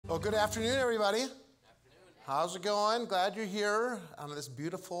Well, good afternoon, everybody. How's it going? Glad you're here on this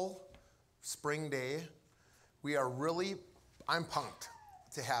beautiful spring day. I'm pumped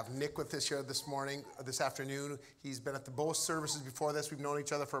to have Nick with us here this afternoon. He's been at the both services before this. We've known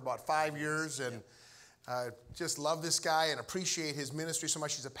each other for about 5 years, and just love this guy and appreciate his ministry so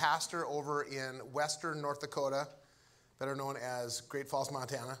much. He's a pastor over in western North Dakota, better known as Great Falls,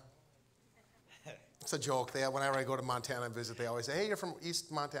 Montana. It's a joke. Whenever I go to Montana and visit, they always say, hey, you're from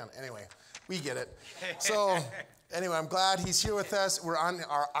East Montana. Anyway, we get it. So anyway, I'm glad he's here with us. We're on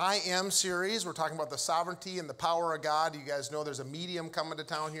our I Am series. We're talking about the sovereignty and the power of God. You guys know there's a medium coming to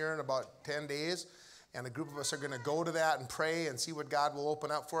town here in about 10 days, and a group of us are going to go to that and pray and see what God will open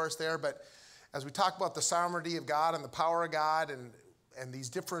up for us there. But as we talk about the sovereignty of God and the power of God and these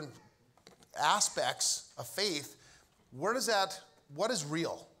different aspects of faith, what is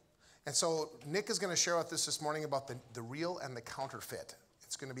real? And so Nick is going to share with us this morning about the real and the counterfeit.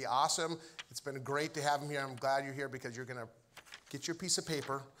 It's going to be awesome. It's been great to have him here. I'm glad you're here because you're going to get your piece of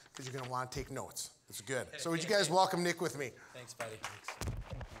paper because you're going to want to take notes. It's good. So would you guys welcome Nick with me? Thanks, buddy. Thanks.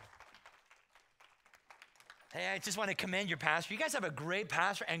 Hey, I just want to commend your pastor. You guys have a great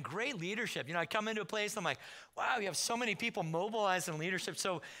pastor and great leadership. You know, I come into a place and I'm like, wow, you have so many people mobilized in leadership.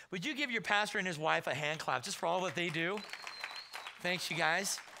 So would you give your pastor and his wife a hand clap just for all that they do? Thanks, you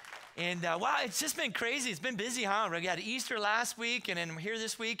guys. And wow, it's just been crazy. It's been busy, huh? We had Easter last week, and then I'm here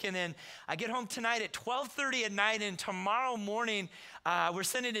this week, and then I get home tonight at 12:30 at night, and tomorrow morning, we're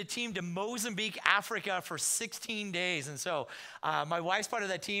sending a team to Mozambique, Africa for 16 days. And so my wife's part of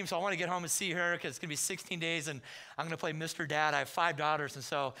that team, so I want to get home and see her because it's going to be 16 days, and I'm going to play Mr. Dad. I have 5 daughters, and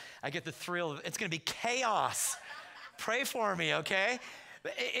so I get the thrill of it's going to be chaos. Pray for me, okay?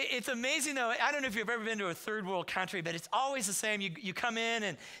 It's amazing, though. I don't know if you've ever been to a third world country, but it's always the same. You come in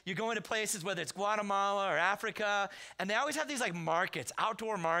and you go into places, whether it's Guatemala or Africa, and they always have these like markets,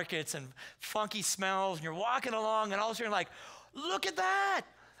 outdoor markets and funky smells. And you're walking along, and all of a sudden you're like, look at that.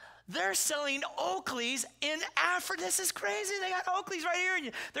 They're selling Oakleys in Africa. This is crazy. They got Oakleys right here,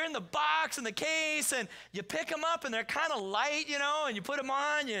 and they're in the box and the case, and you pick them up, and they're kind of light, you know, and you put them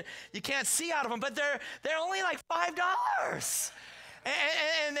on. You can't see out of them, but they're only like $5.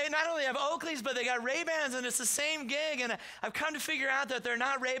 And they not only have Oakleys, but they got Ray-Bans, and it's the same gig. And I've come to figure out that they're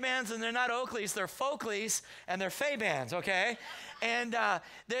not Ray-Bans and they're not Oakleys. They're Folkleys and they're Fay-Bans, okay? And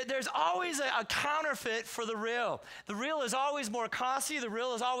there's always a counterfeit for the real. The real is always more costly. The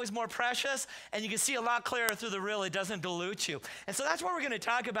real is always more precious. And you can see a lot clearer through the real. It doesn't dilute you. And so that's what we're going to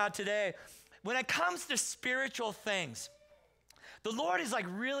talk about today. When it comes to spiritual things, the Lord is like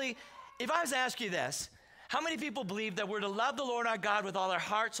really, if I was to ask you this, how many people believe that we're to love the Lord our God with all our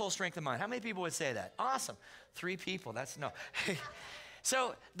heart, soul, strength, and mind? How many people would say that? Awesome. 3 people. That's no.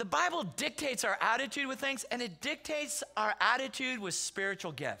 So the Bible dictates our attitude with things, and it dictates our attitude with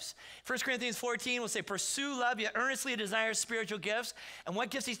spiritual gifts. 1 Corinthians 14 will say, pursue love, yet earnestly desire spiritual gifts. And what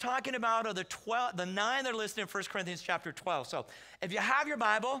gifts he's talking about are the 9 that are listed in 1 Corinthians chapter 12. So if you have your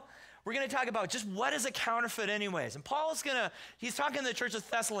Bible, we're going to talk about just what is a counterfeit anyways. And he's talking to the church of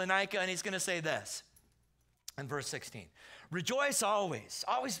Thessalonica, and he's going to say this. In verse 16, rejoice always,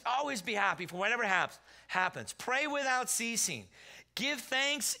 always be happy for whatever happens. Pray without ceasing. Give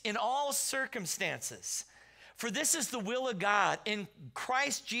thanks in all circumstances. For this is the will of God in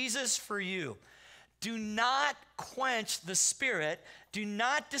Christ Jesus for you. Do not quench the Spirit. Do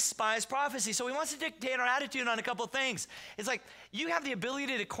not despise prophecy. So he wants to dictate our attitude on a couple of things. It's like you have the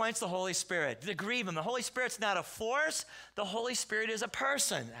ability to quench the Holy Spirit, to grieve him. The Holy Spirit's not a force. The Holy Spirit is a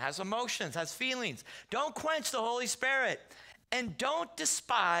person, has emotions, has feelings. Don't quench the Holy Spirit. And don't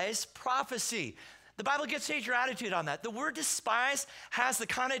despise prophecy. The Bible gets to your attitude on that. The word despise has the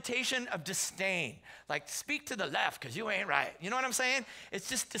connotation of disdain. Like, speak to the left because you ain't right. You know what I'm saying? It's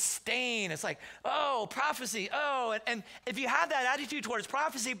just disdain. It's like, oh, prophecy, oh. And if you have that attitude towards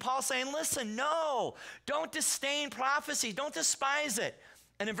prophecy, Paul's saying, listen, no, don't disdain prophecy. Don't despise it.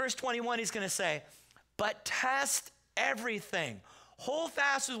 And in verse 21, he's going to say, but test everything. Hold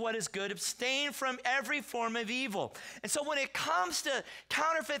fast with what is good. Abstain from every form of evil. And so when it comes to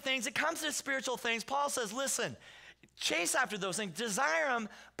counterfeit things, it comes to spiritual things, Paul says, listen, chase after those things, desire them,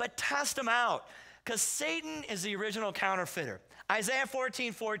 but test them out. Because Satan is the original counterfeiter. Isaiah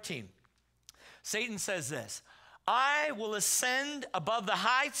 14:14. Satan says this, I will ascend above the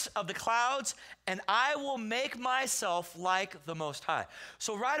heights of the clouds, and I will make myself like the Most High.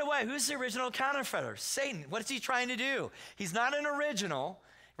 So right away, who's the original counterfeiter? Satan. What is he trying to do? He's not an original,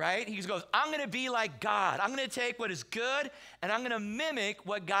 right? He goes, I'm going to be like God. I'm going to take what is good, and I'm going to mimic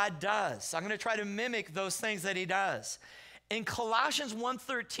what God does. I'm going to try to mimic those things that he does. In Colossians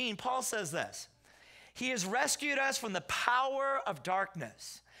 1:13, Paul says this, he has rescued us from the power of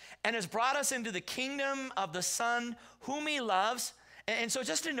darkness and has brought us into the kingdom of the Son whom he loves. And so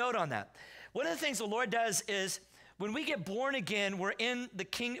just a note on that. One of the things the Lord does is when we get born again, we're in the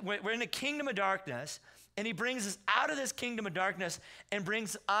kingdom of darkness, and he brings us out of this kingdom of darkness and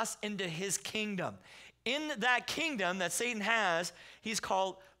brings us into his kingdom. In that kingdom that Satan has, he's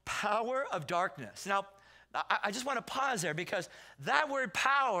called power of darkness. Now, I just want to pause there because that word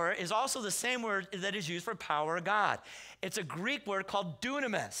power is also the same word that is used for power of God. It's a Greek word called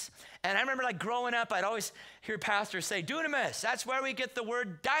dunamis. And I remember like growing up, I'd always hear pastors say, dunamis, that's where we get the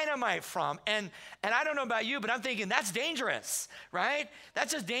word dynamite from. And I don't know about you, but I'm thinking that's dangerous, right?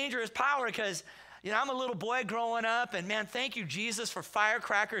 That's just dangerous power because, you know, I'm a little boy growing up and man, thank you, Jesus, for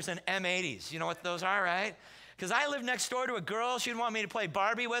firecrackers and M80s. You know what those are, right? Because I lived next door to a girl. She'd want me to play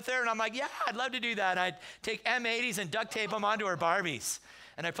Barbie with her. And I'm like, yeah, I'd love to do that. And I'd take M80s and duct tape them onto her Barbies.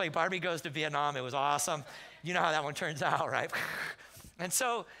 And I'd play Barbie Goes to Vietnam. It was awesome. You know how that one turns out, right? And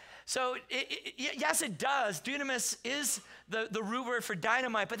so yes, it does. Dunamis is the root word for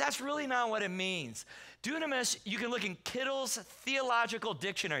dynamite, but that's really not what it means. Dunamis, you can look in Kittle's Theological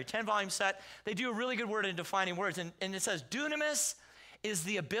Dictionary, 10-volume set. They do a really good word in defining words. And it says, dunamis is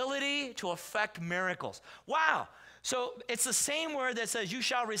the ability to effect miracles. Wow. So it's the same word that says you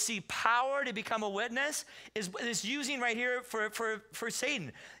shall receive power to become a witness is using right here for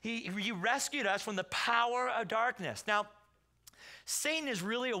Satan. He rescued us from the power of darkness. Now, Satan is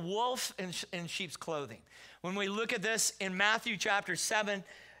really a wolf in sheep's clothing. When we look at this in Matthew chapter 7,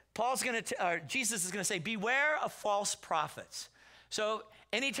 Jesus is going to say, beware of false prophets. So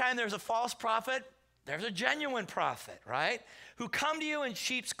anytime there's a false prophet, there's a genuine prophet, right? Who come to you in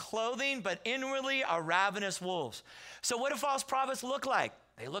sheep's clothing, but inwardly are ravenous wolves. So what do false prophets look like?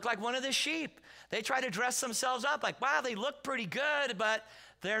 They look like one of the sheep. They try to dress themselves up like, wow, they look pretty good, but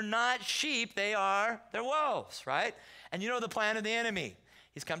they're not sheep. They're wolves, right? And you know the plan of the enemy.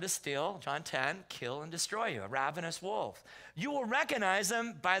 He's come to steal, John 10, kill and destroy you, a ravenous wolf. You will recognize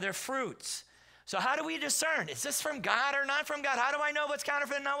them by their fruits. So how do we discern? Is this from God or not from God? How do I know what's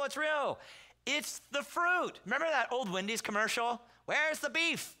counterfeit and not what's real? It's the fruit. Remember that old Wendy's commercial? Where's the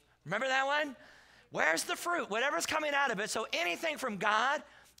beef? Remember that one? Where's the fruit? Whatever's coming out of it. So anything from God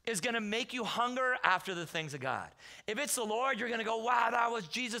is going to make you hunger after the things of God. If it's the Lord, you're going to go, wow, that was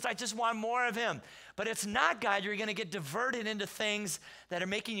Jesus. I just want more of him. But it's not God. You're going to get diverted into things that are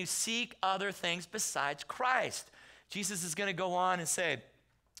making you seek other things besides Christ. Jesus is going to go on and say,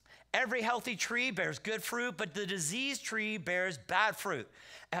 every healthy tree bears good fruit, but the diseased tree bears bad fruit.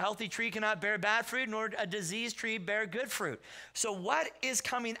 A healthy tree cannot bear bad fruit, nor a diseased tree bear good fruit. So what is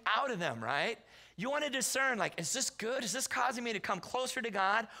coming out of them, right? You want to discern, like, is this good? Is this causing me to come closer to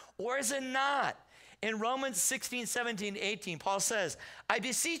God, or is it not? In Romans 16, 17, 18, Paul says, I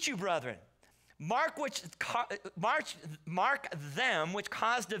beseech you, brethren, mark them which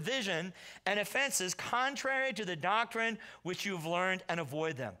cause division and offenses contrary to the doctrine which you've learned, and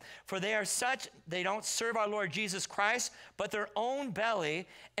avoid them. For they are such, they don't serve our Lord Jesus Christ, but their own belly,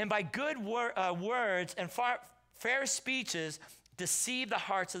 and by good words and fair speeches deceive the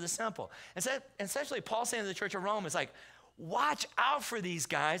hearts of the simple. And so, essentially, Paul's saying to the church of Rome is like, watch out for these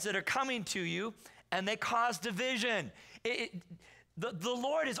guys that are coming to you, and they cause division. The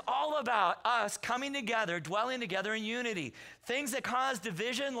Lord is all about us coming together, dwelling together in unity. Things that cause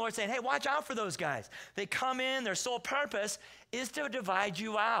division, the Lord's saying, hey, watch out for those guys. They come in, their sole purpose is to divide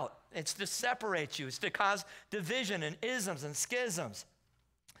you out. It's to separate you. It's to cause division and isms and schisms.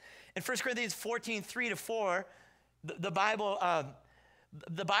 In 1 Corinthians 14, 3-4, the Bible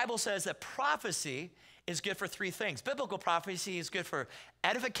says that prophecy is good for three things. Biblical prophecy is good for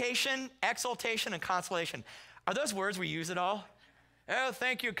edification, exaltation, and consolation. Are those words we use at all? Oh,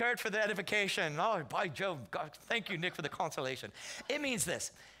 thank you, Kurt, for the edification. Oh, by Jove, God, thank you, Nick, for the consolation. It means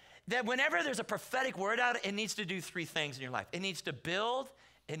this, that whenever there's a prophetic word out, it needs to do three things in your life. It needs to build,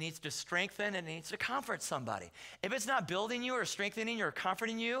 it needs to strengthen, and it needs to comfort somebody. If it's not building you or strengthening you or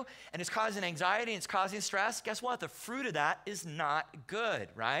comforting you, and it's causing anxiety and it's causing stress, guess what? The fruit of that is not good,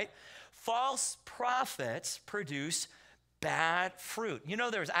 right? False prophets produce bad fruit. You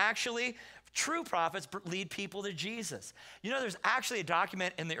know, there's actually true prophets lead people to Jesus. You know, there's actually a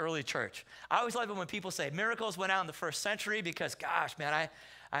document in the early church. I always love it when people say miracles went out in the first century because, gosh, man,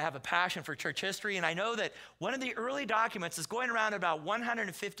 I have a passion for church history. And I know that one of the early documents is going around about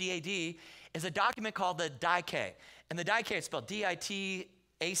 150 AD is a document called the Didache. And the Didache is spelled D-I-T-A-C-H-E.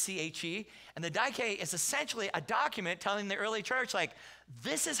 And the Didache is essentially a document telling the early church, like,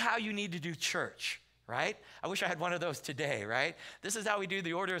 this is how you need to do church. Right? I wish I had one of those today, right? This is how we do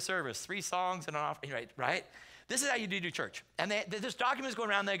the order of service, 3 songs and an offering, right? this is how you do church. And this document is going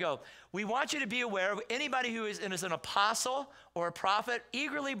around, they go, we want you to be aware of anybody who is an apostle or a prophet,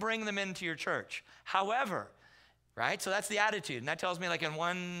 eagerly bring them into your church. However, right? So that's the attitude. And that tells me like in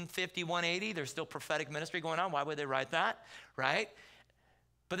 150, 180, there's still prophetic ministry going on. Why would they write that, right?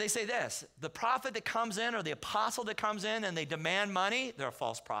 But they say this, the prophet that comes in or the apostle that comes in and they demand money, they're a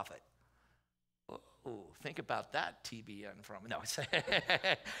false prophet. Oh, think about that, TBN from, no,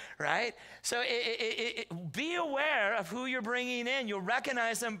 right? So be aware of who you're bringing in. You'll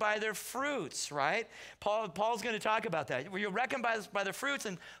recognize them by their fruits, right? Paul's going to talk about that. You'll recognize by their fruits,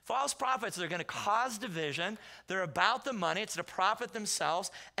 and false prophets are going to cause division. They're about the money. It's the prophet themselves,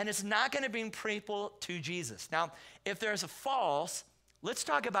 and it's not going to bring people to Jesus. Now, if there's a false, let's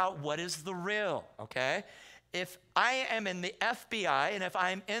talk about what is the real, okay? If I am in the FBI, and if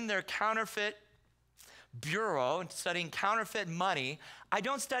I'm in their counterfeit bureau and studying counterfeit money, I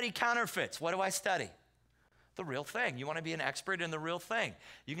don't study counterfeits. What do I study? The real thing. You want to be an expert in the real thing.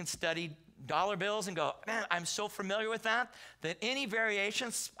 You can study dollar bills and go, man, I'm so familiar with that any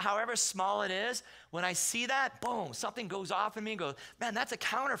variations, however small it is, when I see that, boom, something goes off in me and goes, man, that's a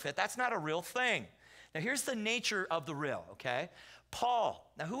counterfeit. That's not a real thing. Now, here's the nature of the real, okay?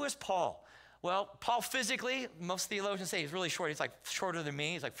 Paul. Now, who is Paul? Well, Paul physically, most theologians say he's really short. He's like shorter than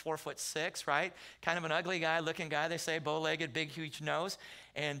me. He's like 4'6", right? Kind of an ugly guy, looking guy, they say, bow-legged, big, huge nose.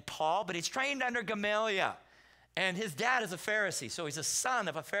 And Paul, but he's trained under Gamaliel. And his dad is a Pharisee, so he's a son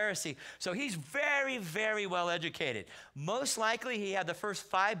of a Pharisee. So he's very, very well educated. Most likely he had the first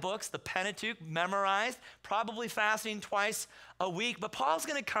 5 books, the Pentateuch, memorized, probably fasting twice a week. But Paul's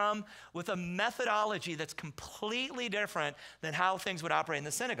going to come with a methodology that's completely different than how things would operate in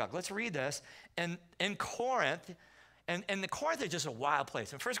the synagogue. Let's read this. In Corinth, and the Corinth is just a wild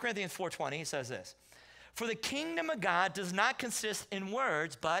place. In 1 Corinthians 4:20, he says this, for the kingdom of God does not consist in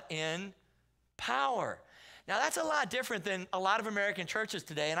words, but in power. Now, that's a lot different than a lot of American churches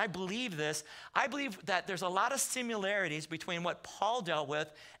today, and I believe this. I believe that there's a lot of similarities between what Paul dealt with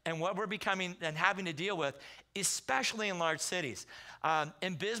and what we're becoming and having to deal with, especially in large cities.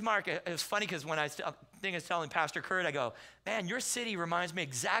 In Bismarck, it was funny because when I was telling Pastor Kurt, I go, man, your city reminds me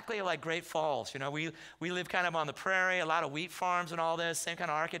exactly like Great Falls. You know, we live kind of on the prairie, a lot of wheat farms and all this, same kind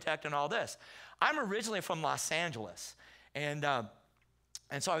of architect and all this. I'm originally from Los Angeles, and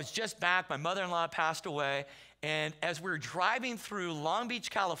so I was just back. My mother-in-law passed away. And as we were driving through Long Beach,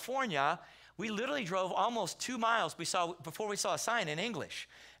 California, we literally drove almost 2 miles before we saw a sign in English.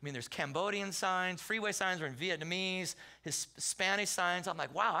 I mean, there's Cambodian signs, freeway signs are in Vietnamese, Spanish signs. I'm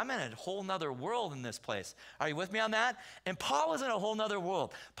like, wow, I'm in a whole nother world in this place. Are you with me on that? And Paul is in a whole nother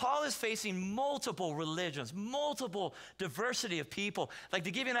world. Paul is facing multiple religions, multiple diversity of people. Like,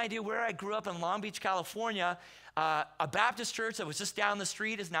 to give you an idea, where I grew up in Long Beach, California, a Baptist church that was just down the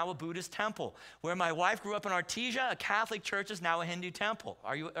street is now a Buddhist temple. Where my wife grew up in Artesia, a Catholic church is now a Hindu temple.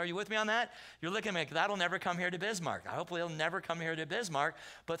 Are you with me on that? You're looking at me like, that'll never come here to Bismarck. I hope it'll never come here to Bismarck.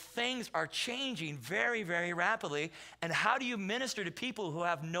 But things are changing very, very rapidly. And how do you minister to people who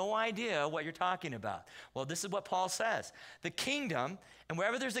have no idea what you're talking about? Well, this is what Paul says. The kingdom, and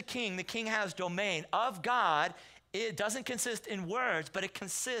wherever there's a king, the king has domain of God. It doesn't consist in words, but it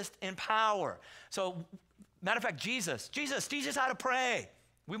consists in power. So, matter of fact, Jesus, teach us how to pray.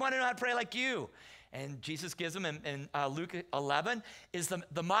 We want to know how to pray like you. And Jesus gives them in Luke 11 is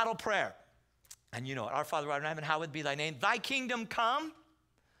the model prayer. And you know it. Our Father who art in heaven, hallowed be thy name. Thy kingdom come,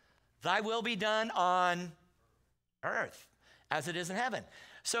 thy will be done on earth as it is in heaven.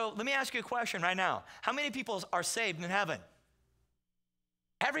 So let me ask you a question right now. How many people are saved in heaven?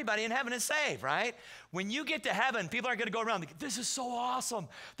 Everybody in heaven is saved, right? When you get to heaven, people aren't going to go around, this is so awesome.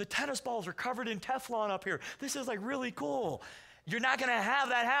 The tennis balls are covered in Teflon up here. This is like really cool. You're not going to have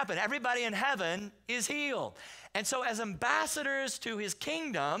that happen. Everybody in heaven is healed. And so as ambassadors to his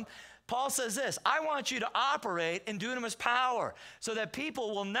kingdom, Paul says this, I want you to operate in dunamis power so that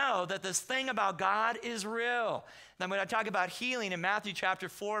people will know that this thing about God is real. Now, when I talk about healing in Matthew chapter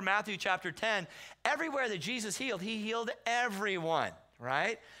 4, Matthew chapter 10, everywhere that Jesus healed, he healed everyone,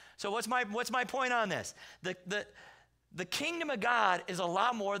 right? So what's my point on this? The kingdom of God is a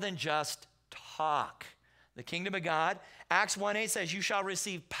lot more than just talk. The kingdom of God, Acts 1:8 says, you shall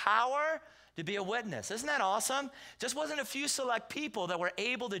receive power to be a witness. Isn't that awesome? Just wasn't a few select people that were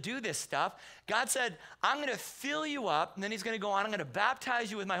able to do this stuff. God said, I'm going to fill you up, and then he's going to go on, I'm going to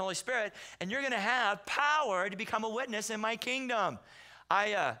baptize you with my Holy Spirit, and you're going to have power to become a witness in my kingdom.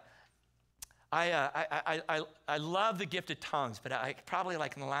 I I love the gift of tongues, but I probably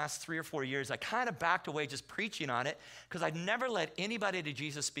like in the last 3 or 4 years, I kind of backed away just preaching on it because I'd never led anybody to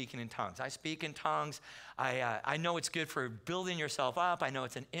Jesus speaking in tongues. I speak in tongues. I know it's good for building yourself up. I know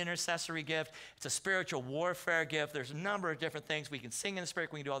it's an intercessory gift. It's a spiritual warfare gift. There's a number of different things. We can sing in the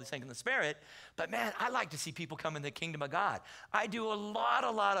Spirit. We can do all these things in the Spirit. But man, I like to see people come in the kingdom of God. I do a lot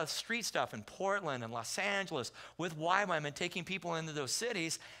of street stuff in Portland and Los Angeles with YWAM and taking people into those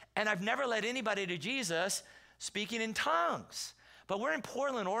cities. And I've never led anybody to Jesus speaking in tongues. But we're in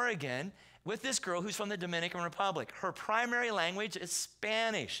Portland, Oregon, with this girl who's from the Dominican Republic. Her primary language is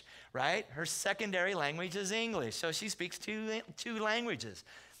Spanish, right? Her secondary language is English. So she speaks two languages.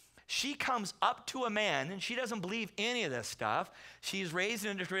 She comes up to a man, and she doesn't believe any of this stuff. She's raised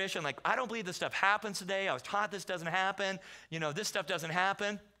in a tradition like, I don't believe this stuff happens today. I was taught this doesn't happen. This stuff doesn't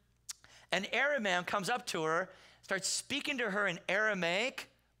happen. An Arab man comes up to her, starts speaking to her in Aramaic.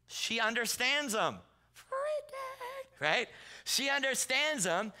 She understands him, right? She understands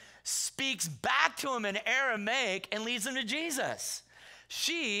him, speaks back to him in Aramaic, and leads him to Jesus.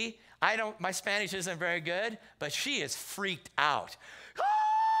 My Spanish isn't very good, but she is freaked out.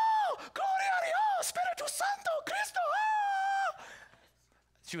 Oh, Gloria a Dios, Espíritu Santo, Cristo. Oh!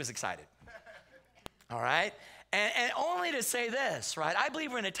 She was excited. All right? And only to say this, right? I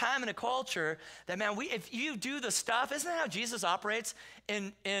believe we're in a time and a culture that, man, if you do the stuff, isn't that how Jesus operates?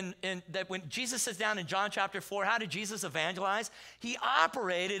 In that when Jesus sits down in John chapter 4, how did Jesus evangelize? He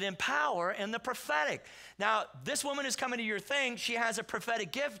operated in power and the prophetic. Now, this woman who's coming to your thing, she has a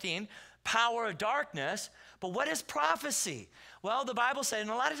prophetic gifting, power of darkness. But what is prophecy? Well, the Bible said, and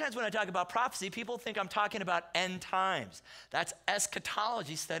a lot of times when I talk about prophecy, people think I'm talking about end times. That's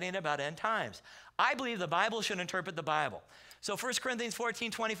eschatology, studying about end times. I believe the Bible should interpret the Bible. So 1 Corinthians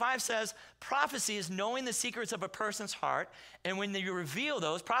 14:25 says, prophecy is knowing the secrets of a person's heart, and when you reveal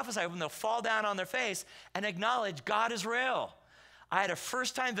those, prophesy when they'll fall down on their face and acknowledge God is real. I had a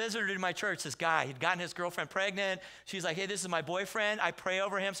first-time visitor to my church, this guy. He'd gotten his girlfriend pregnant. She's like, hey, this is my boyfriend. I pray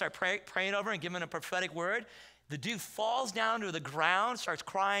over him, start praying over him and give him a prophetic word. The dude falls down to the ground, starts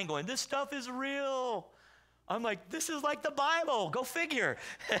crying, going, this stuff is real. I'm like, this is like the Bible. Go figure,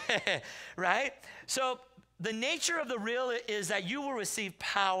 right? So the nature of the real is that you will receive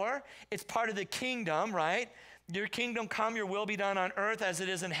power. It's part of the kingdom, right? Your kingdom come, your will be done on earth as it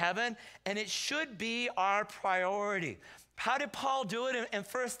is in heaven, and it should be our priority. How did Paul do it? In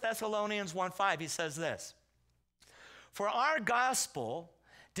 1 Thessalonians 1:5, he says this, for our gospel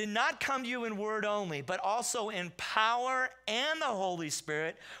did not come to you in word only, but also in power and the Holy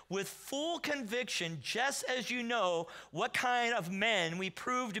Spirit with full conviction, just as you know what kind of men we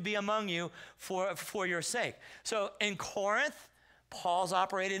proved to be among you for your sake. So in Corinth, Paul's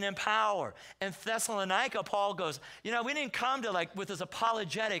operating in power. In Thessalonica, Paul goes, we didn't come to with this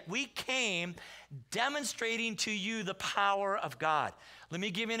apologetic. We came demonstrating to you the power of God. Let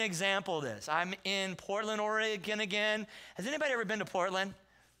me give you an example of this. I'm in Portland, Oregon again. Has anybody ever been to Portland?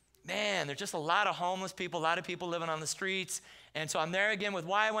 Man, there's just a lot of homeless people, a lot of people living on the streets. And so I'm there again with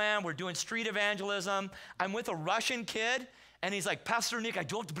YWAM. We're doing street evangelism. I'm with a Russian kid, and he's like, Pastor Nick, I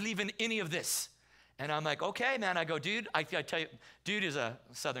don't believe in any of this. And I'm like, okay, man. I go, dude, I tell you, dude is a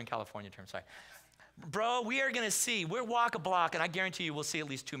Southern California term, sorry. Bro, we'll walk a block, and I guarantee you we'll see at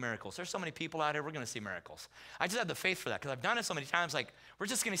least 2 miracles. There's so many people out here, we're going to see miracles. I just have the faith for that because I've done it so many times, we're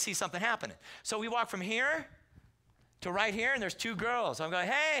just going to see something happening. So we walk from here to right here, and there's 2 girls. I'm going,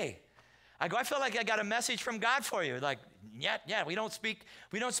 hey. I go, I feel like I got a message from God for you. Like, yeah, we don't speak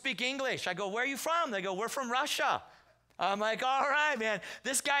English. I go, where are you from? They go, we're from Russia. I'm like, all right, man.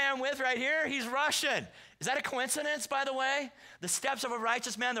 This guy I'm with right here, he's Russian. Is that a coincidence, by the way? The steps of a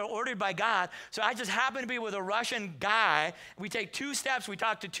righteous man, they're ordered by God. So I just happen to be with a Russian guy. We take 2 steps. We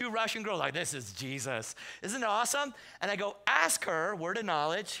talk to 2 Russian girls. Like, this is Jesus. Isn't it awesome? And I go, ask her, word of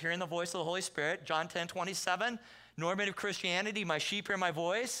knowledge, hearing the voice of the Holy Spirit, John 10:27. Normative Christianity, my sheep hear my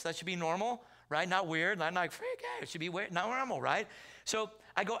voice. That should be normal, right? Not weird, not like, freak out. It should be weird, not normal, right? So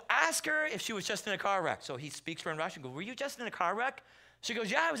I go, ask her if she was just in a car wreck. So he speaks to her in Russian. I go, were you just in a car wreck? She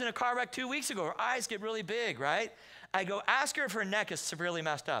goes, yeah, I was in a car wreck 2 weeks ago. Her eyes get really big, right? I go, ask her if her neck is severely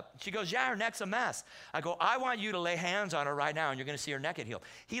messed up. She goes, yeah, her neck's a mess. I go, I want you to lay hands on her right now, and you're going to see her neck get healed.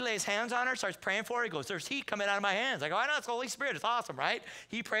 He lays hands on her, starts praying for her. He goes, there's heat coming out of my hands. I go, I know, it's the Holy Spirit. It's awesome, right?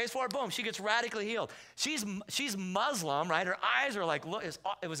 He prays for her. Boom, she gets radically healed. She's Muslim, right? Her eyes are like, look,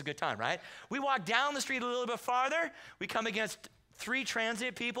 it was a good time, right? We walk down the street a little bit farther. We come against 3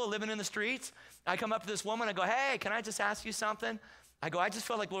 transient people living in the streets. I come up to this woman. I go, hey, can I just ask you something? I go, I just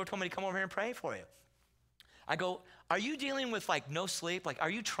feel like the Lord told me to come over here and pray for you. I go, are you dealing with like no sleep? Like, are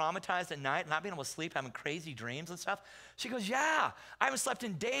you traumatized at night, not being able to sleep, having crazy dreams and stuff? She goes, yeah, I haven't slept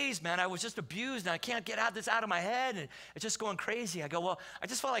in days, man. I was just abused and I can't get this out of my head and it's just going crazy. I go, well, I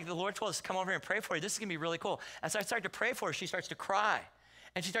just felt like the Lord told us to come over here and pray for you. This is gonna be really cool. As I start to pray for her, she starts to cry.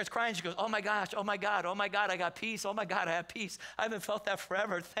 And she starts crying. She goes, oh my gosh, oh my God, oh my God, I got peace. Oh my God, I have peace. I haven't felt that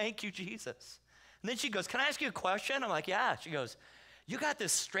forever. Thank you, Jesus. And then she goes, can I ask you a question? I'm like, yeah. She goes, you got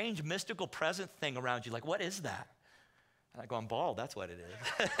this strange mystical present thing around you. Like, what is that? And I go, I'm bald, that's what it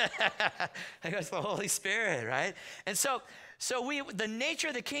is. I go, it's the Holy Spirit, right? And so the nature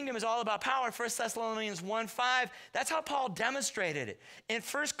of the kingdom is all about power. 1 Thessalonians 1:5, that's how Paul demonstrated it. In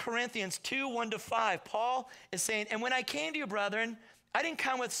 1 Corinthians 2:1-5, Paul is saying, and when I came to you, brethren, I didn't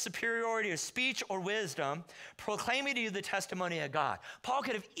come with superiority of speech or wisdom, proclaiming to you the testimony of God. Paul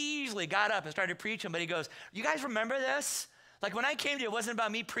could have easily got up and started preaching, but he goes, you guys remember this? Like when I came to you, it wasn't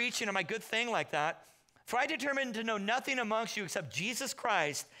about me preaching or my good thing like that. For I determined to know nothing amongst you except Jesus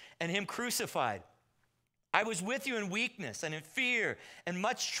Christ and him crucified. I was with you in weakness and in fear and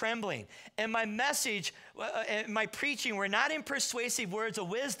much trembling. And my message and my preaching were not in persuasive words of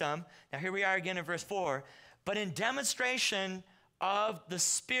wisdom. Now here we are again in verse 4. But in demonstration of the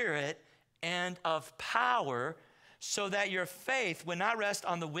Spirit and of power, so that your faith would not rest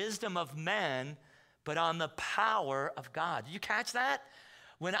on the wisdom of men, but on the power of God. Did you catch that?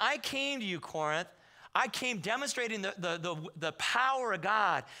 When I came to you, Corinth, I came demonstrating the power of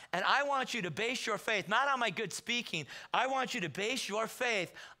God, and I want you to base your faith, not on my good speaking, I want you to base your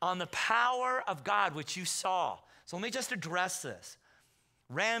faith on the power of God, which you saw. So let me just address this.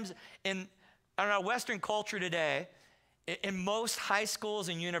 In our Western culture today, in most high schools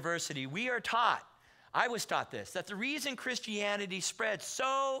and university, we are taught, I was taught this, that the reason Christianity spread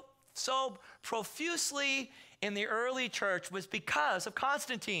so profusely in the early church was because of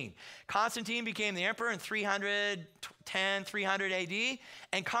Constantine. Constantine became the emperor in 300 AD,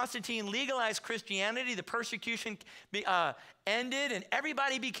 and Constantine legalized Christianity. The persecution ended, and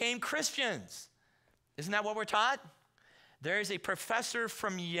everybody became Christians. Isn't that what we're taught? There is a professor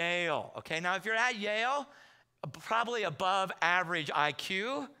from Yale, okay? Now, if you're at Yale, probably above average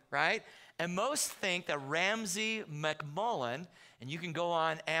IQ, right? And most think that Ramsey McMullen, and you can go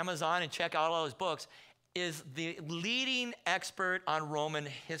on Amazon and check out all his books, is the leading expert on Roman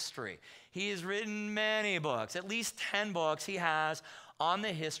history. He has written many books, at least 10 books he has on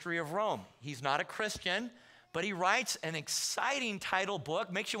the history of Rome. He's not a Christian, but he writes an exciting title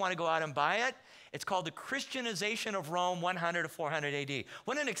book, makes you want to go out and buy it. It's called The Christianization of Rome, 100 to 400 AD.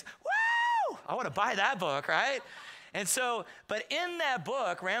 Woo! I want to buy that book, right? And so, but in that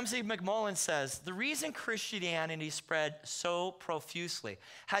book, Ramsey McMullen says, the reason Christianity spread so profusely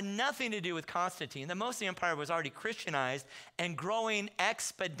had nothing to do with Constantine. That most of the empire was already Christianized and growing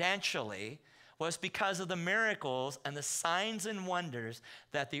exponentially was because of the miracles and the signs and wonders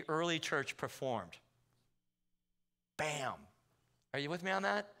that the early church performed. Bam. Are you with me on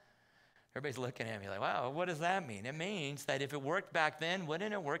that? Everybody's looking at me like, wow, what does that mean? It means that if it worked back then,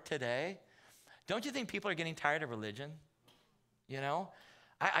 wouldn't it work today? Don't you think people are getting tired of religion? You know?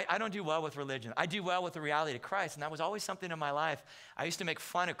 I don't do well with religion. I do well with the reality of Christ, and that was always something in my life. I used to make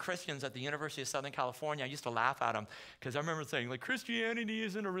fun of Christians at the University of Southern California. I used to laugh at them because I remember saying, like, Christianity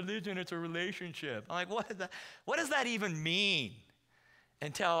isn't a religion, it's a relationship. I'm like, what does that even mean?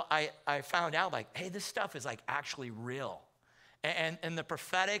 Until I found out, like, hey, this stuff is, like, actually real. And the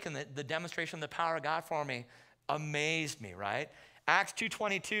prophetic and the demonstration of the power of God for me amazed me, right? Acts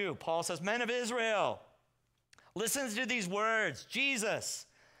 2:22, Paul says, men of Israel, listen to these words. Jesus,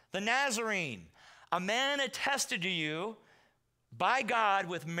 the Nazarene, a man attested to you by God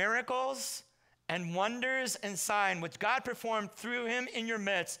with miracles and wonders and signs, which God performed through him in your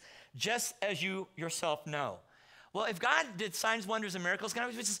midst, just as you yourself know. Well, if God did signs, wonders, and miracles,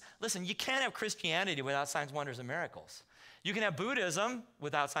 listen, you can't have Christianity without signs, wonders, and miracles. You can have Buddhism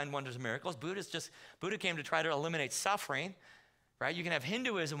without signs, wonders, and miracles. Buddha came to try to eliminate suffering, right? You can have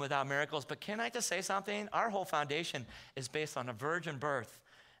Hinduism without miracles, but can I just say something? Our whole foundation is based on a virgin birth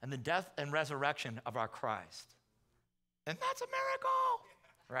and the death and resurrection of our Christ. And that's a miracle,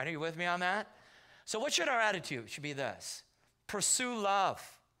 right? Are you with me on that? So what should our attitude? It should be this. Pursue love,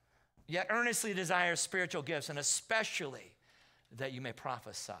 yet earnestly desire spiritual gifts, and especially that you may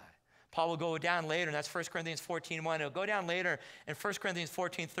prophesy. Paul will go down later, and that's 1 Corinthians 14:1. He'll go down later in 1 Corinthians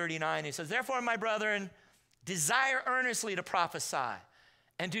 14:39. He says, therefore, my brethren, desire earnestly to prophesy,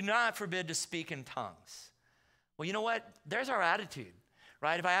 and do not forbid to speak in tongues. Well, you know what? There's our attitude,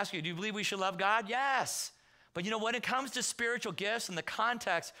 right? If I ask you, do you believe we should love God? Yes. But you know, when it comes to spiritual gifts in the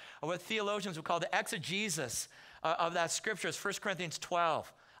context of what theologians would call the exegesis of that scripture is 1 Corinthians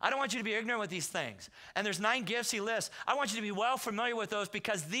 12. I don't want you to be ignorant with these things. And there's 9 gifts he lists. I want you to be well familiar with those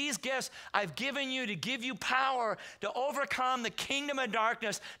because these gifts I've given you to give you power to overcome the kingdom of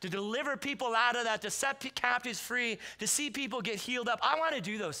darkness, to deliver people out of that, to set captives free, to see people get healed up. I want to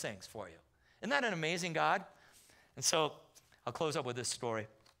do those things for you. Isn't that an amazing God? And so I'll close up with this story.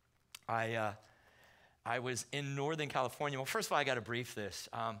 I was in Northern California. Well, first of all, I got to brief this.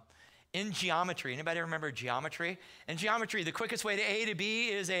 In geometry, anybody remember geometry? In geometry, the quickest way to A to B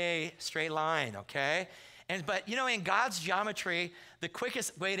is a straight line, okay? But you know, in God's geometry, the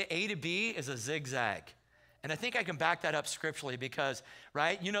quickest way to A to B is a zigzag. And I think I can back that up scripturally because,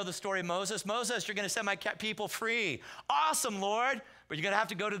 right? You know the story of Moses. Moses, you're going to set my people free. Awesome, Lord. But you're going to have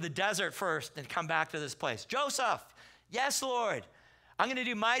to go to the desert first and come back to this place. Joseph, yes, Lord. I'm going to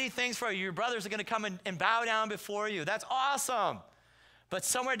do mighty things for you. Your brothers are going to come and bow down before you. That's awesome. But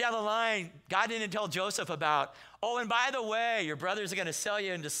somewhere down the line, God didn't tell Joseph about, oh, and by the way, your brothers are going to sell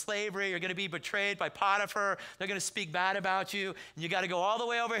you into slavery. You're going to be betrayed by Potiphar. They're going to speak bad about you. And you got to go all the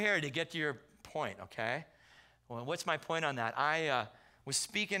way over here to get to your point, okay? Well, what's my point on that? I was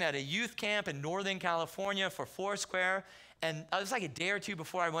speaking at a youth camp in Northern California for Foursquare. And it was like a day or two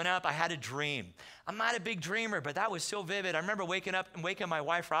before I went up, I had a dream. I'm not a big dreamer, but that was so vivid. I remember waking up and waking my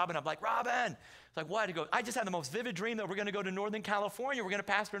wife, Robin. I'm like, Robin. It's like, what? He goes, I just had the most vivid dream that we're going to go to Northern California. We're going to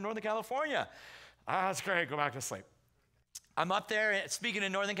pastor in Northern California. That's great. Go back to sleep. I'm up there speaking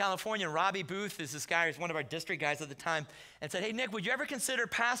in Northern California, and Robbie Booth is this guy, he's one of our district guys at the time, and said, hey, Nick, would you ever consider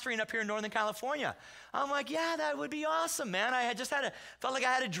pastoring up here in Northern California? I'm like, yeah, that would be awesome, man. I had just felt like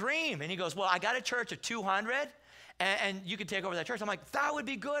I had a dream. And he goes, well, I got a church of 200. And you could take over that church. I'm like, that would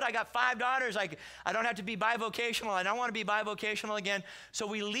be good. I got 5 daughters. I don't have to be bivocational. I don't want to be bivocational again. So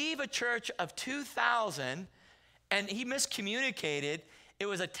we leave a church of 2,000, and he miscommunicated. It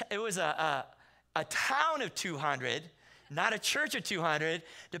was a town of 200, not a church of 200,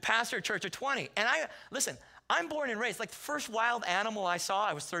 to pastor a church of 20. And listen, I'm born and raised. Like the first wild animal I saw,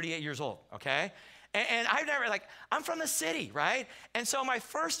 I was 38 years old, okay? And I've never, I'm from the city, right? And so my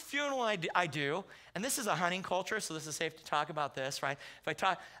first funeral I do, and this is a hunting culture, so this is safe to talk about this, right?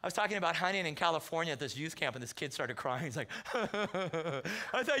 I was talking about hunting in California at this youth camp, and this kid started crying. He's like,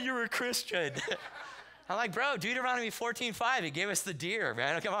 I thought you were a Christian. I'm like, bro, Deuteronomy 14:5, he gave us the deer,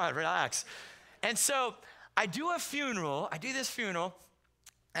 man. Come on, relax. And so I do this funeral,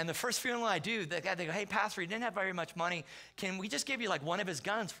 and the first funeral I do, they go, hey, pastor, he didn't have very much money. Can we just give you like one of his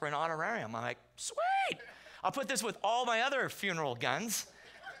guns for an honorarium? I'm like, sweet. I'll put this with all my other funeral guns.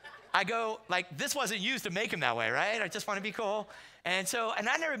 I go, like, this wasn't used to make him that way, right? I just want to be cool. And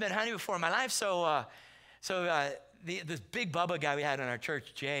I've never been hunting before in my life. This big Bubba guy we had in our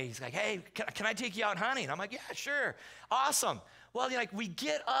church, Jay, he's like, hey, can I take you out hunting? I'm like, yeah, sure. Awesome. Well, we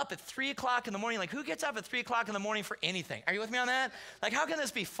get up at 3 o'clock in the morning. Like, who gets up at 3 o'clock in the morning for anything? Are you with me on that? Like, how can this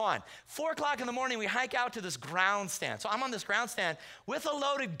be fun? 4 o'clock in the morning, we hike out to this ground stand. So I'm on this ground stand with a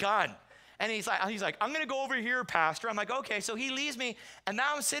loaded gun. And he's like, I'm going to go over here, pastor. I'm like, okay. So he leaves me, and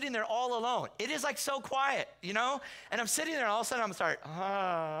now I'm sitting there all alone. It is like so quiet, you know? And I'm sitting there, and all of a sudden, I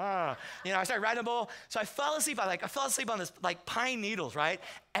start riding a bull. So I fell asleep. I fell asleep on this, like, pine needles, right?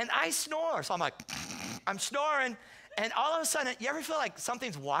 And I snore. So I'm like, I'm snoring. And all of a sudden, you ever feel like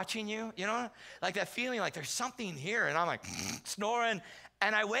something's watching you, you know? Like that feeling like there's something here. And I'm like snoring.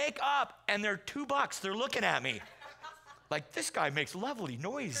 And I wake up, and they're 2 bucks. They're looking at me. Like, this guy makes lovely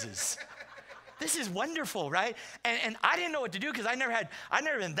noises. This is wonderful, right? And I didn't know what to do because I'd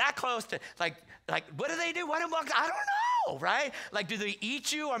never been that close to, like, what do they do? What do bucks? I don't know, right? Like, do they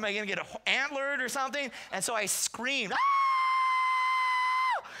eat you? Or am I going to get antlered or something? And so I screamed, ah!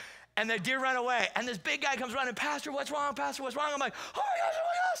 And the deer run away. And this big guy comes running, Pastor, what's wrong? Pastor, what's wrong? I'm like, oh my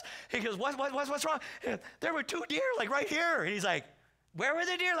gosh. He goes, what's wrong? And there were 2 deer, like right here. And he's like, where were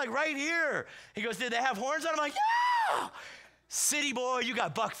the deer? Like right here. He goes, did they have horns on them? I'm like, yeah. City boy, you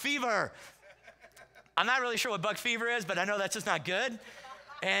got buck fever. I'm not really sure what buck fever is, but I know that's just not good.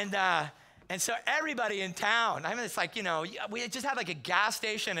 And so everybody in town, I mean, it's like, you know, we just had like a gas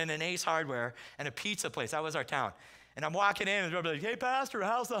station and an Ace Hardware and a pizza place. That was our town. And I'm walking in, and they're like, hey, pastor,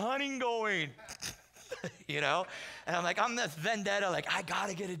 how's the hunting going? You know? And I'm like, I'm this vendetta, like, I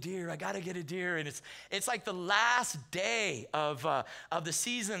gotta get a deer. And it's like the last day of the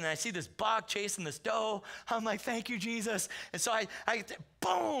season, and I see this buck chasing this doe. I'm like, thank you, Jesus. And so I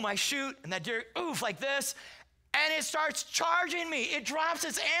boom, I shoot, and that deer, oof, like this, and it starts charging me. It drops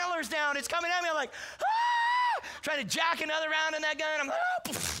its antlers down. It's coming at me. I'm like, ah! Trying to jack another round in that gun. I'm like, ah!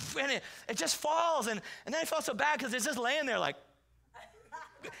 And it just falls. And then I felt so bad because it's just laying there like,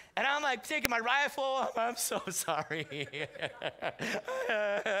 and I'm like taking my rifle. I'm so sorry.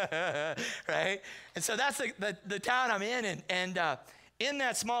 Right? And so that's the town I'm in. And in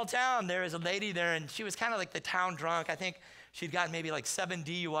that small town, there is a lady there, and she was kind of like the town drunk. I think she'd gotten maybe like 7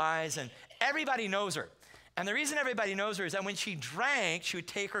 DUIs, and everybody knows her. And the reason everybody knows her is that when she drank, she would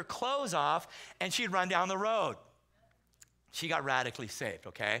take her clothes off, and she'd run down the road. She got radically saved,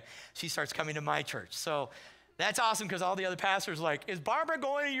 okay? She starts coming to my church. So that's awesome because all the other pastors are like, is Barbara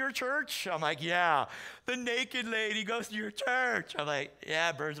going to your church? I'm like, yeah. The naked lady goes to your church. I'm like,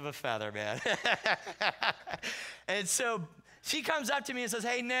 yeah, birds of a feather, man. And so she comes up to me and says,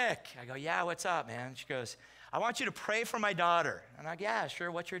 hey, Nick. I go, yeah, what's up, man? She goes, I want you to pray for my daughter. I'm like, yeah,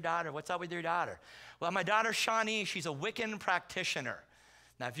 sure. What's your daughter? What's up with your daughter? Well, my daughter, Shawnee, she's a Wiccan practitioner.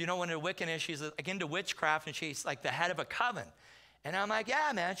 Now, if you know what a Wiccan is, she's into witchcraft, and she's like the head of a coven. And I'm like,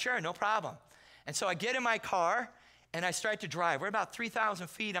 yeah, man, sure, no problem. And so I get in my car, and I start to drive. We're about 3,000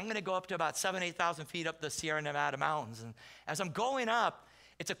 feet. I'm going to go up to about 7,000, 8,000 feet up the Sierra Nevada mountains. And as I'm going up,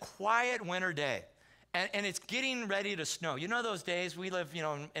 it's a quiet winter day, and it's getting ready to snow. You know those days we live,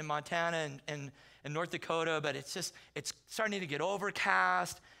 in Montana and in North Dakota, but it's starting to get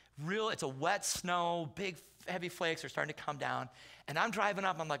overcast. It's a wet snow, big heavy flakes are starting to come down. And I'm driving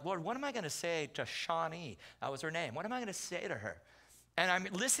up, I'm like, Lord, what am I going to say to Shawnee? That was her name. What am I going to say to her? And I'm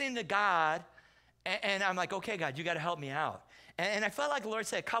listening to God, and I'm like, okay, God, you got to help me out. And I felt like the Lord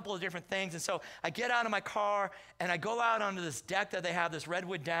said a couple of different things. And so I get out of my car, and I go out onto this deck that they have, this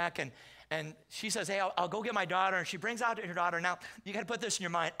redwood deck, and she says, hey, I'll go get my daughter. And she brings out her daughter. Now, you got to put this in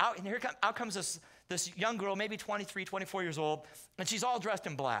your mind. Out comes this young girl, maybe 23, 24 years old, and she's all dressed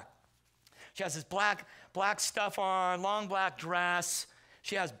in black. She has this black stuff on, long black dress.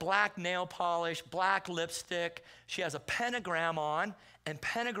 She has black nail polish, black lipstick. She has a pentagram on and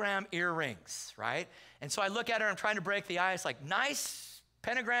pentagram earrings, right? And so I look at her, I'm trying to break the ice, like, nice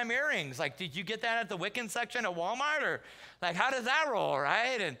pentagram earrings. Like, did you get that at the Wiccan section at Walmart? Or like, how does that roll,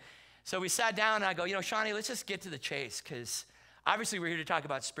 right? And so we sat down, and I go, Shawnee, let's just get to the chase, because obviously we're here to talk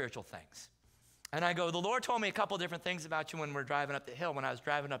about spiritual things. And I go, the Lord told me a couple different things about you when we're driving up the hill, when I was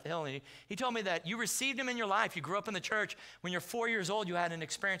driving up the hill. And he told me that you received him in your life. You grew up in the church. When you're 4 years old, you had an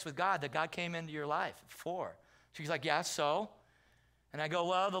experience with God, that God came into your life at 4. She's like, yeah, so? And I go,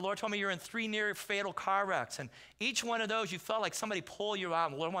 well, the Lord told me you're in 3 near fatal car wrecks. And each one of those, you felt like somebody pulled you out.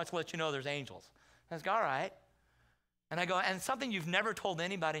 And the Lord wants to let you know there's angels. And I was like, all right. And I go, and something you've never told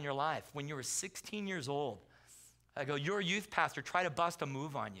anybody in your life. When you were 16 years old, I go, your youth pastor tried to bust a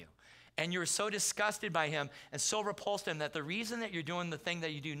move on you. And you were so disgusted by him and so repulsed him that the reason that you're doing the thing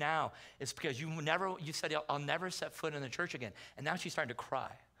that you do now is because you said, I'll never set foot in the church again. And now she's starting to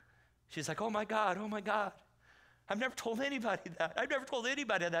cry. She's like, oh my God. I've never told anybody that. I've never told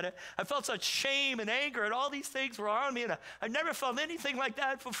anybody that. I felt such shame and anger, and all these things were on me, and I've never felt anything like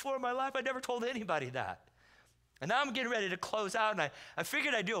that before in my life. I never told anybody that. And now I'm getting ready to close out, and I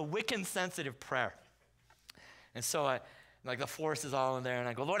figured I'd do a Wiccan sensitive prayer. And so like the forest is all in there. And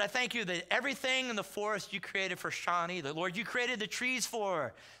I go, Lord, I thank you that everything in the forest you created for Shawnee, that, Lord, you created the trees for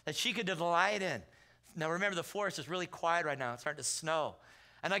her, that she could delight in. Now, remember, the forest is really quiet right now. It's starting to snow.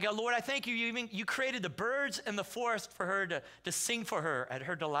 And I go, Lord, I thank you. You created the birds in the forest for her to sing for her at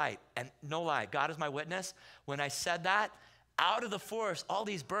her delight. And no lie, God is my witness. When I said that, out of the forest, all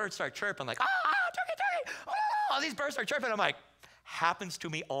these birds start chirping, like, turkey, all these birds start chirping. I'm like, happens to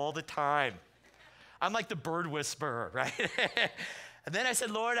me all the time. I'm like the bird whisperer, right? And then I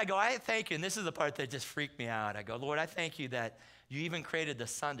said, Lord, I thank you. And this is the part that just freaked me out. I go, Lord, I thank you that you even created the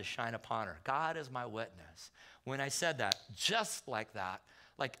sun to shine upon her. God is my witness. When I said that, just like that,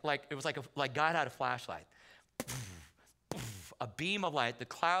 like it was like God had a flashlight. A beam of light, the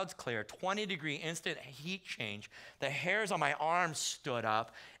clouds clear, 20-degree instant heat change. The hairs on my arms stood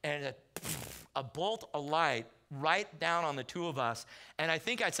up, and a bolt of light right down on the two of us. And I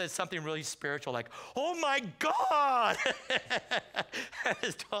think I said something really spiritual, like, oh my God. I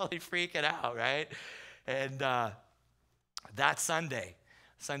was totally freaking out, right? And that Sunday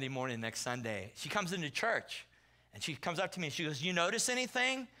morning, next Sunday, she comes into church, and she comes up to me, and she goes, you notice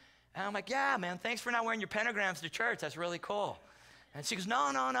anything? And I'm like, yeah, man, thanks for not wearing your pentagrams to church. That's really cool. And she goes,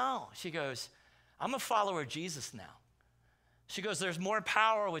 no. She goes, I'm a follower of Jesus now. She goes, there's more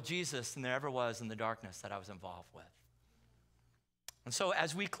power with Jesus than there ever was in the darkness that I was involved with. And so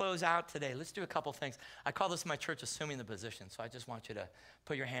as we close out today, let's do a couple things. I call this my church assuming the position. So I just want you to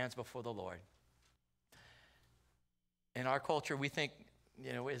put your hands before the Lord. In our culture, we think,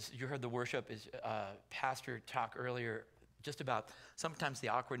 as you heard the worship, pastor talk earlier, just about sometimes the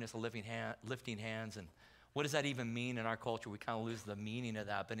awkwardness of lifting hands, and what does that even mean in our culture? We kind of lose the meaning of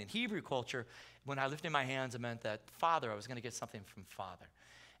that. But in Hebrew culture, when I lifted my hands, it meant that Father, I was going to get something from Father.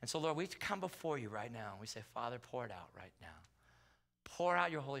 And so, Lord, we come before you right now. We say, Father, pour it out right now. Pour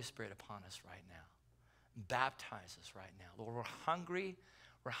out your Holy Spirit upon us right now. Baptize us right now. Lord, we're hungry.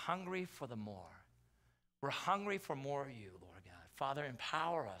 We're hungry for the more. We're hungry for more of you, Lord God. Father,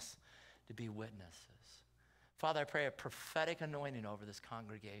 empower us to be witnesses. Father, I pray a prophetic anointing over this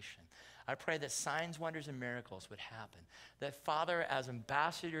congregation. I pray that signs, wonders, and miracles would happen. That, Father, as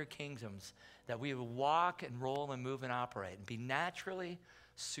ambassador kingdoms, that we would walk and roll and move and operate and be naturally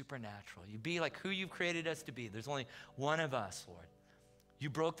supernatural. You be like who you've created us to be. There's only one of us, Lord. You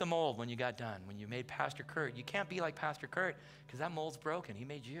broke the mold when you got done. When you made Pastor Kurt, you can't be like Pastor Kurt because that mold's broken. He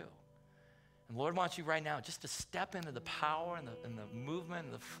made you. And the Lord wants you right now just to step into the power and the movement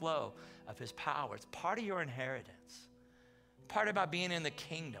and the flow of his power. It's part of your inheritance. Part about being in the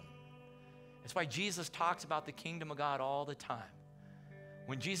kingdom. It's why Jesus talks about the kingdom of God all the time.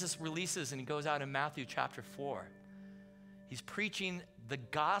 When Jesus releases and he goes out in Matthew chapter 4, he's preaching the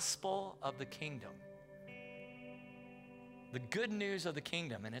gospel of the kingdom. The good news of the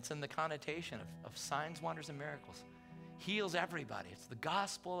kingdom, and it's in the connotation of signs, wonders, and miracles. Heals everybody. It's the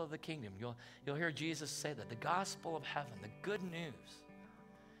gospel of the kingdom. You'll hear Jesus say that, the gospel of heaven, the good news.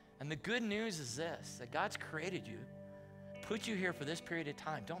 And the good news is this, that God's created you, put you here for this period of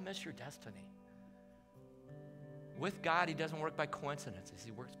time. Don't miss your destiny. With God, he doesn't work by coincidences.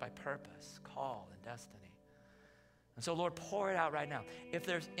 He works by purpose, call, and destiny. And so, Lord, pour it out right now. If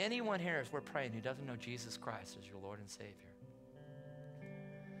there's anyone here as we're praying who doesn't know Jesus Christ as your Lord and Savior,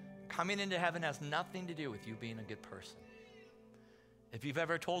 coming into heaven has nothing to do with you being a good person. If you've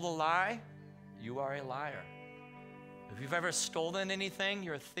ever told a lie, you are a liar. If you've ever stolen anything,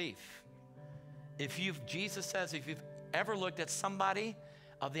 you're a thief. Jesus says, if you've ever looked at somebody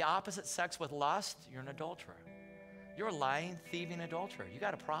of the opposite sex with lust, you're an adulterer. You're a lying, thieving adulterer. You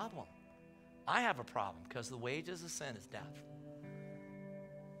got a problem. I have a problem because the wages of sin is death.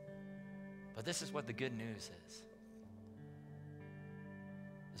 But this is what the good news is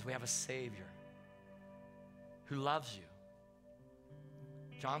we have a Savior who loves you.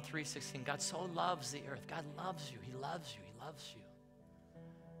 John 3:16, God so loves the earth. God loves you. He loves you. He loves you.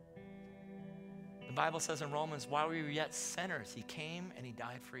 The Bible says in Romans, while we were yet sinners, he came and he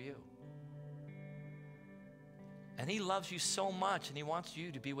died for you. And he loves you so much, and he wants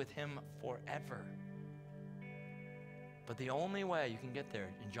you to be with him forever. But the only way you can get there,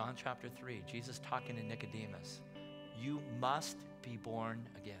 in John chapter 3, Jesus talking to Nicodemus, you must be born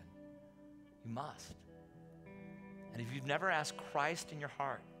again. You must. And if you've never asked Christ in your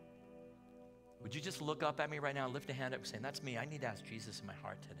heart, would you just look up at me right now and lift a hand up saying, that's me. I need to ask Jesus in my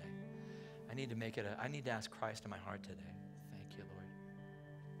heart today. I need to ask Christ in my heart today. Thank you, Lord.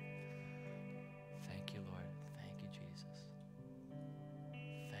 Thank you, Lord. Thank you, Jesus.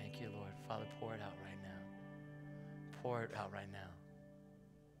 Thank you, Lord. Father, pour it out right now. Pour it out right now.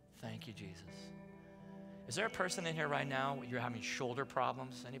 Thank you, Jesus. Is there a person in here right now, you're having shoulder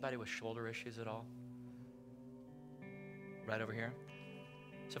problems? Anybody with shoulder issues at all? Right over here.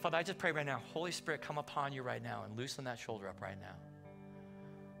 So Father, I just pray right now, Holy Spirit, come upon you right now and loosen that shoulder up right now.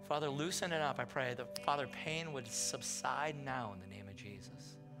 Father, loosen it up. I pray that, Father, pain would subside now in the name of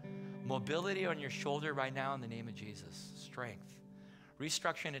Jesus. Mobility on your shoulder right now in the name of Jesus. Strength.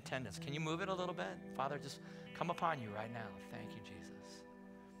 Restructuring attendance. Can you move it a little bit? Father, just come upon you right now. Thank you, Jesus.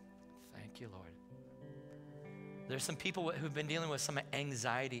 Thank you, Lord. There's some people who've been dealing with some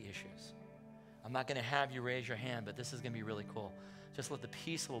anxiety issues. I'm not going to have you raise your hand, but this is going to be really cool. Just let the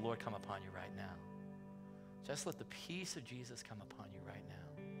peace of the Lord come upon you right now. Just let the peace of Jesus come upon you right now.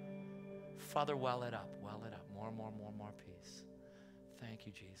 Father, well it up. More peace. Thank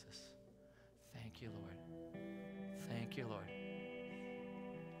you, Jesus. Thank you, Lord. Thank you, Lord.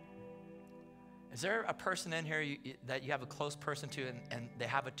 Is there a person in here that you have a close person to and they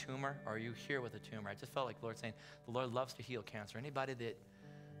have a tumor, or are you here with a tumor? I just felt like the Lord saying, the Lord loves to heal cancer. Anybody that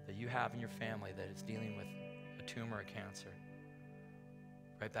you have in your family that is dealing with a tumor or cancer?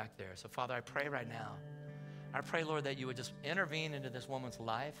 Right back there. So Father, I pray right now. I pray, Lord, that you would just intervene into this woman's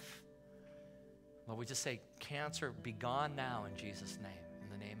life. Lord, we just say, cancer, be gone now in Jesus' name, in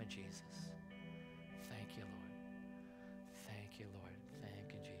the name of Jesus. Thank you, Lord. Thank you, Lord.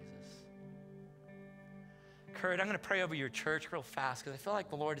 Thank you, Jesus. Kurt, I'm going to pray over your church real fast because I feel like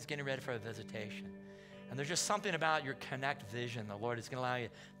the Lord is getting ready for a visitation. And there's just something about your connect vision. The Lord is going to allow you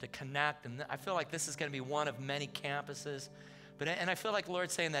to connect. And I feel like this is going to be one of many campuses. And I feel like the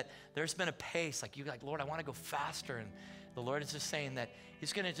Lord's saying that there's been a pace. Like, Lord, I want to go faster. And the Lord is just saying that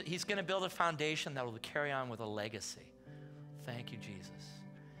he's going to build a foundation that will carry on with a legacy. Thank you, Jesus.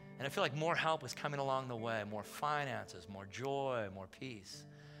 And I feel like more help is coming along the way. More finances, more joy, more peace.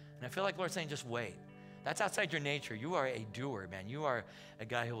 And I feel like the Lord's saying, just wait. That's outside your nature. You are a doer, man. You are a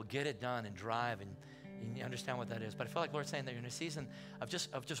guy who will get it done and drive. And You understand what that is. But I feel like Lord's saying that you're in a season of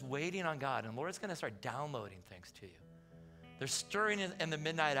just waiting on God, and Lord's going to start downloading things to you. There's stirring in the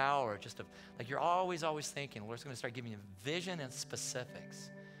midnight hour, like you're always thinking. Lord's going to start giving you vision and specifics.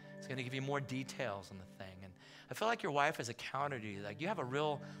 It's going to give you more details on the thing. And I feel like your wife is a counter to you. Like you have a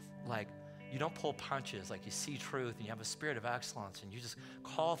real, like, you don't pull punches. Like you see truth and you have a spirit of excellence and you just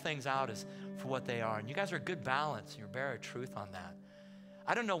call things out as for what they are. And you guys are a good balance and you're bearer of truth on that.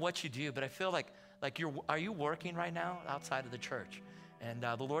 I don't know what you do, but I feel like are you working right now outside of the church? And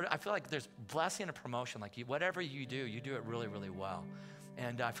the Lord, I feel like there's blessing and promotion. Like whatever you do it really, really well.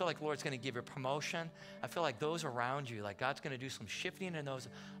 And I feel like the Lord's going to give you promotion. I feel like those around you, like God's going to do some shifting in those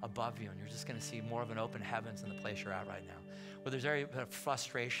above you. And you're just going to see more of an open heavens in the place you're at right now. Where there's area of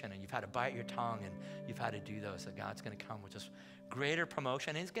frustration and you've had to bite your tongue and you've had to do those. That God's going to come with just greater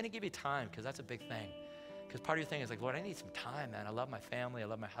promotion. And He's going to give you time, because that's a big thing. Because part of your thing is like, Lord, I need some time, man. I love my family. I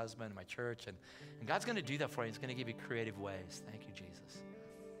love my husband and my church. And God's going to do that for you. He's going to give you creative ways. Thank you, Jesus.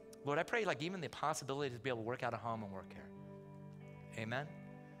 Lord, I pray like even the possibility to be able to work out of home and work here. Amen.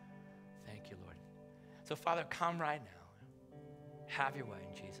 Thank you, Lord. So, Father, come right now. Have your way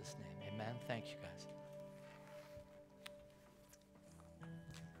in Jesus' name. Amen. Thank you, guys.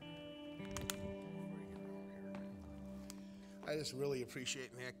 I just really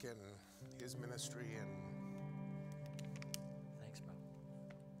appreciate Nick and his ministry, and Thanks, bro.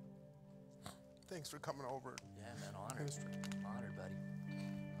 thanks for coming over. Yeah, man, honored. Ministry. Honored, buddy.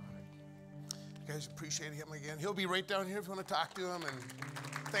 Honored. You guys appreciate him again. He'll be right down here if you want to talk to him, and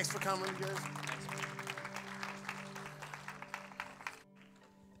thanks for coming, guys.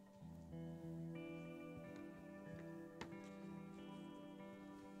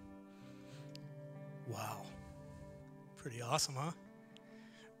 Wow. Pretty awesome, huh?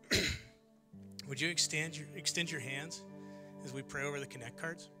 Would you extend your hands as we pray over the Connect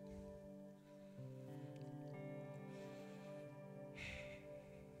cards?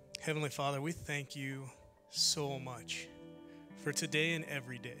 Heavenly Father, we thank you so much for today and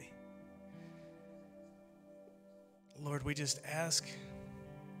every day. Lord, we just ask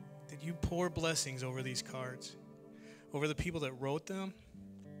that you pour blessings over these cards, over the people that wrote them.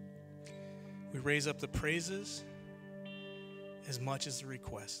 We raise up the praises as much as the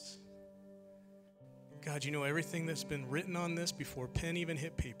requests. God, you know everything that's been written on this before pen even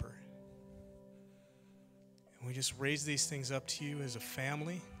hit paper. And we just raise these things up to you as a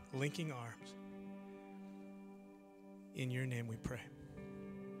family, linking arms. In your name we pray.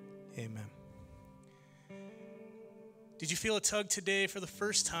 Amen. Did you feel a tug today for the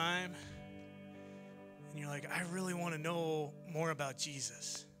first time? And you're like, I really want to know more about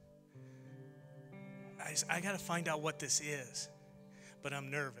Jesus. I got to find out what this is. But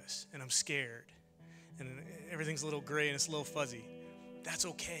I'm nervous and I'm scared. And everything's a little gray and it's a little fuzzy. That's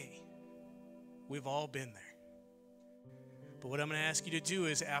okay. We've all been there. But what I'm going to ask you to do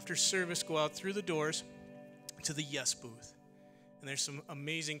is after service, go out through the doors to the Yes booth. And there's some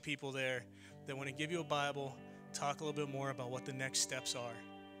amazing people there that want to give you a Bible, talk a little bit more about what the next steps are,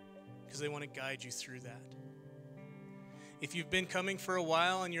 because they want to guide you through that. If you've been coming for a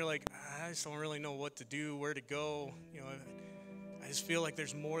while and you're like, I just don't really know what to do, where to go, I just feel like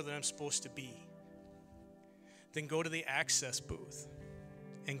there's more than I'm supposed to be, then go to the Access booth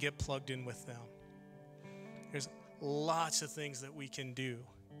and get plugged in with them. There's lots of things that we can do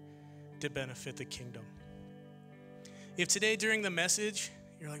to benefit the kingdom. If today during the message,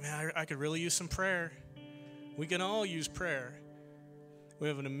 you're like, man, I could really use some prayer. We can all use prayer. We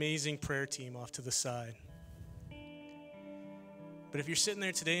have an amazing prayer team off to the side. But if you're sitting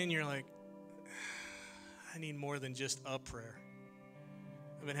there today and you're like, I need more than just a prayer.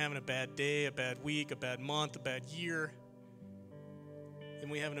 I've been having a bad day, a bad week, a bad month, a bad year. And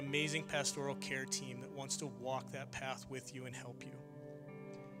we have an amazing pastoral care team that wants to walk that path with you and help you.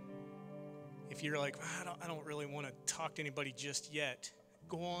 If you're like, I don't really want to talk to anybody just yet,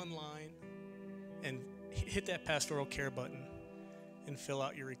 go online and hit that pastoral care button and fill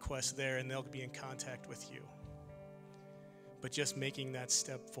out your request there, and they'll be in contact with you. But just making that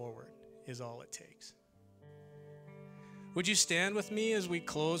step forward is all it takes. Would you stand with me as we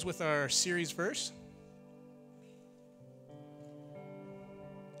close with our series verse?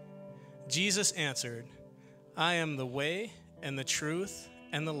 Jesus answered, I am the way and the truth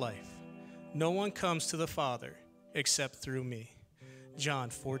and the life. No one comes to the Father except through me. John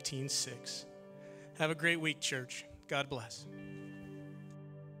 14:6. Have a great week, church. God bless.